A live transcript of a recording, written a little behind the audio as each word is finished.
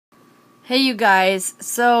Hey you guys,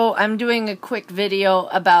 so I'm doing a quick video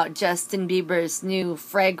about Justin Bieber's new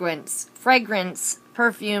fragrance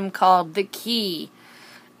perfume called The Key.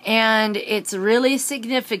 And it's really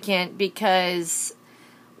significant because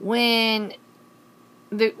when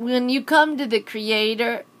you come to the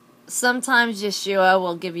Creator, sometimes Yeshua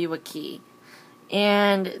will give you a key.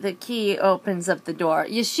 And the key opens up the door.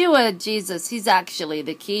 Yeshua, Jesus, he's actually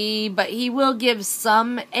the key, but he will give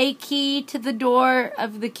some a key to the door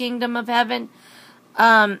of the kingdom of heaven.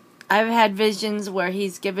 I've had visions where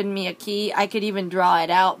he's given me a key. I could even draw it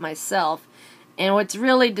out myself. And what's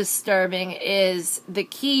really disturbing is the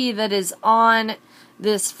key that is on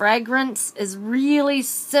this fragrance is really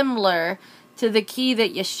similar to the key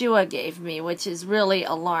that Yeshua gave me, which is really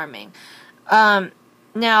alarming.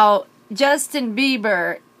 Now, Justin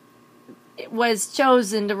Bieber was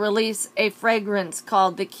chosen to release a fragrance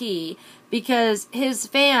called The Key because his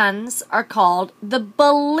fans are called the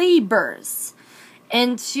Beliebers.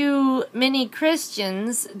 And to many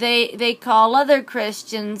Christians, they call other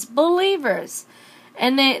Christians believers.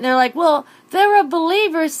 And they're like, well, they're a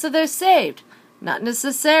believer, so they're saved. Not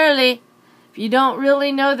necessarily. If you don't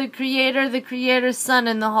really know the Creator's Son,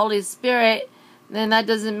 and the Holy Spirit, then that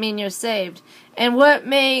doesn't mean you're saved. And what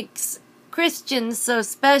makes Christians so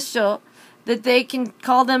special that they can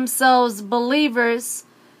call themselves believers,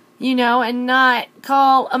 you know, and not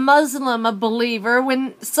call a Muslim a believer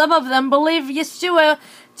when some of them believe Yeshua,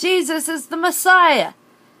 Jesus, is the Messiah?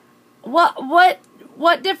 What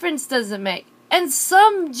difference does it make? And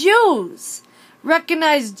some Jews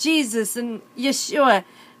recognize Jesus and Yeshua,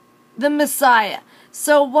 the Messiah.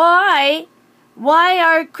 So why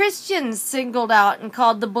are Christians singled out and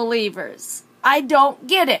called the believers? I don't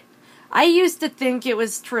get it. I used to think it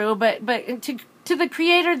was true, but to the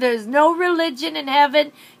Creator, there's no religion in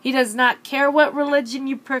heaven. He does not care what religion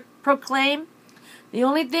you proclaim. The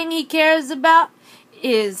only thing he cares about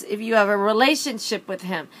is if you have a relationship with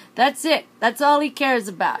him. That's it. That's all he cares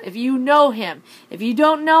about. If you know him. If you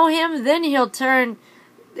don't know him, then he'll turn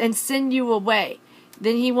and send you away.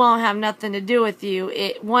 Then he won't have nothing to do with you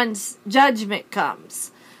once judgment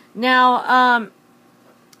comes. Now,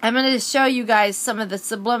 I'm going to show you guys some of the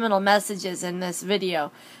subliminal messages in this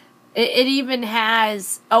video. It even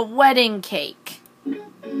has a wedding cake.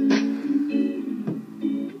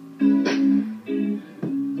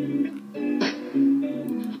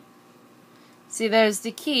 See, there's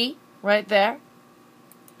the key right there.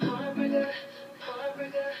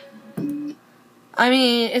 I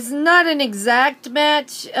mean, it's not an exact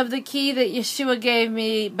match of the key that Yeshua gave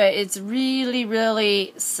me, but it's really,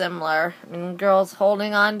 really similar. I mean, girl's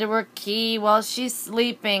holding on to her key while she's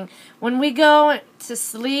sleeping. When we go to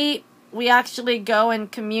sleep, we actually go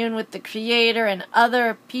and commune with the Creator and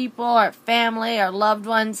other people, our family, our loved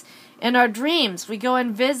ones, in our dreams. We go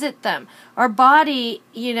and visit them. Our body,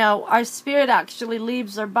 you know, our spirit actually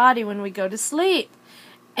leaves our body when we go to sleep.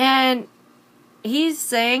 And he's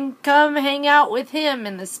saying, come hang out with him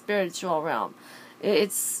in the spiritual realm.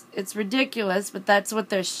 It's ridiculous, but that's what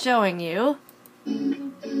they're showing you.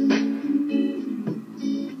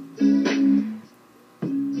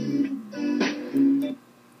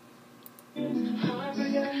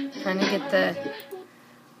 Trying to get the,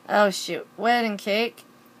 oh shoot, wedding cake.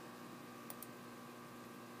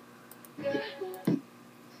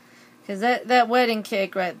 Because that wedding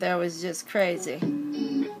cake right there was just crazy.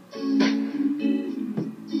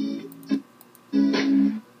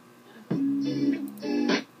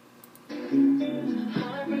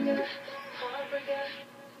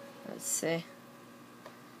 Let's see.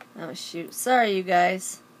 Oh shoot. Sorry you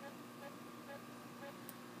guys.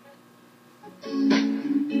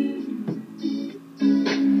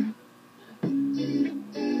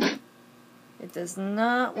 It does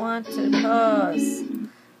not want to pause.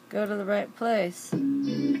 Go to the right place.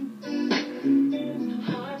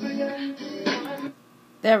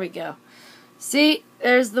 There we go. See,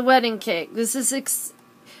 there's the wedding cake. This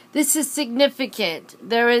is significant.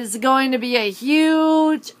 There is going to be a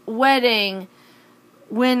huge wedding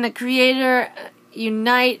when the Creator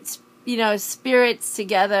unites, you know, spirits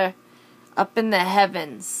together up in the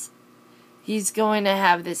heavens. He's going to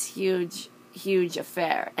have this huge, huge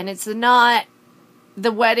affair. And it's not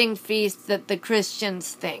the wedding feast that the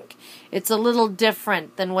Christians think. It's a little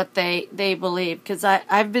different than what they believe. Because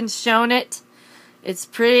I've been shown it. It's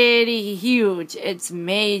pretty huge. It's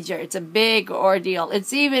major. It's a big ordeal.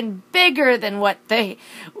 It's even bigger than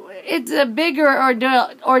it's a bigger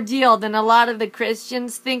ordeal than a lot of the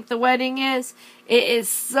Christians think the wedding is. It is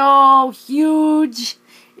so huge.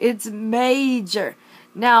 It's major.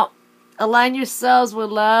 Now, align yourselves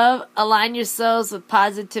with love. Align yourselves with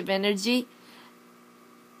positive energy.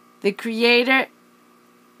 The Creator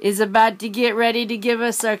is about to get ready to give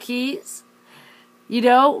us our keys. You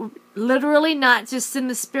know, literally, not just in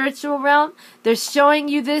the spiritual realm. They're showing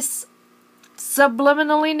you this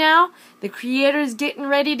subliminally now. The Creator is getting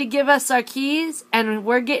ready to give us our keys, and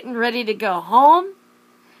we're getting ready to go home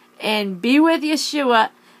and be with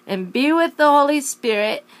Yeshua and be with the Holy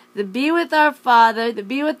Spirit, to be with our Father, to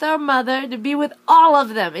be with our Mother, to be with all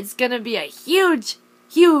of them. It's going to be a huge,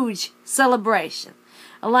 huge celebration.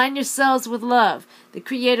 Align yourselves with love. The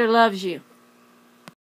Creator loves you.